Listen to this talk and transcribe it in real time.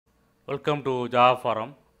Welcome to Java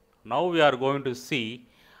Forum. Now we are going to see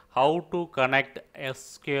how to connect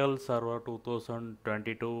SQL Server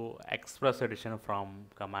 2022 Express Edition from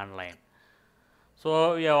command line.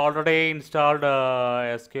 So we have already installed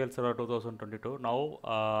SQL Server 2022. Now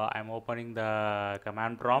I am opening the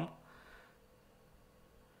command prompt.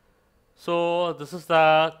 So this is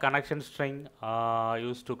the connection string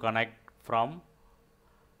used to connect from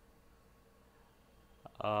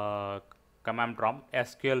command prompt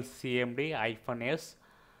sqlcmd -s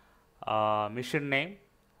machine name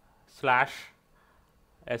 /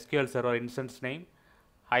 SQL Server instance name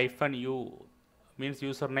 -u means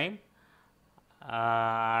username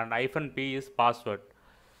and -p is password.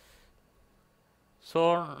 So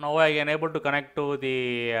now I can able to connect to the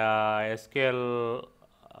SQL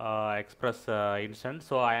Express instance.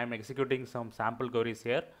 So I am executing some sample queries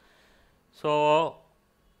here. So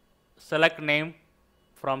select name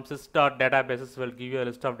from sys.databases will give you a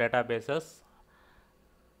list of databases.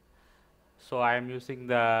 So I am using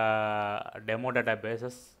the demo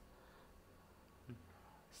databases.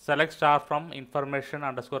 Select star from information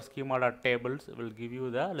underscore schema.tables will give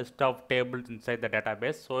you the list of tables inside the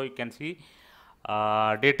database. So you can see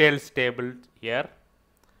details table here.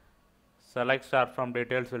 Select star from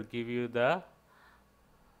details will give you the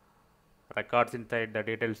records inside the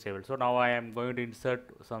details table. So now I am going to insert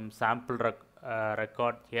some sample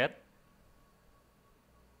record here.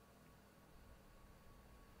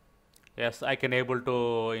 Yes, I can able to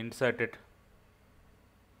insert it.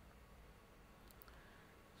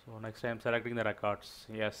 So next I am selecting the records.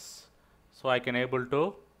 Yes, so I can able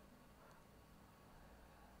to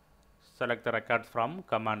select the records from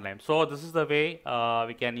command line. So this is the way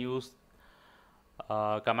we can use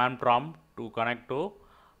command prompt to connect to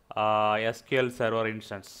SQL Server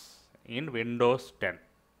instance in Windows 10.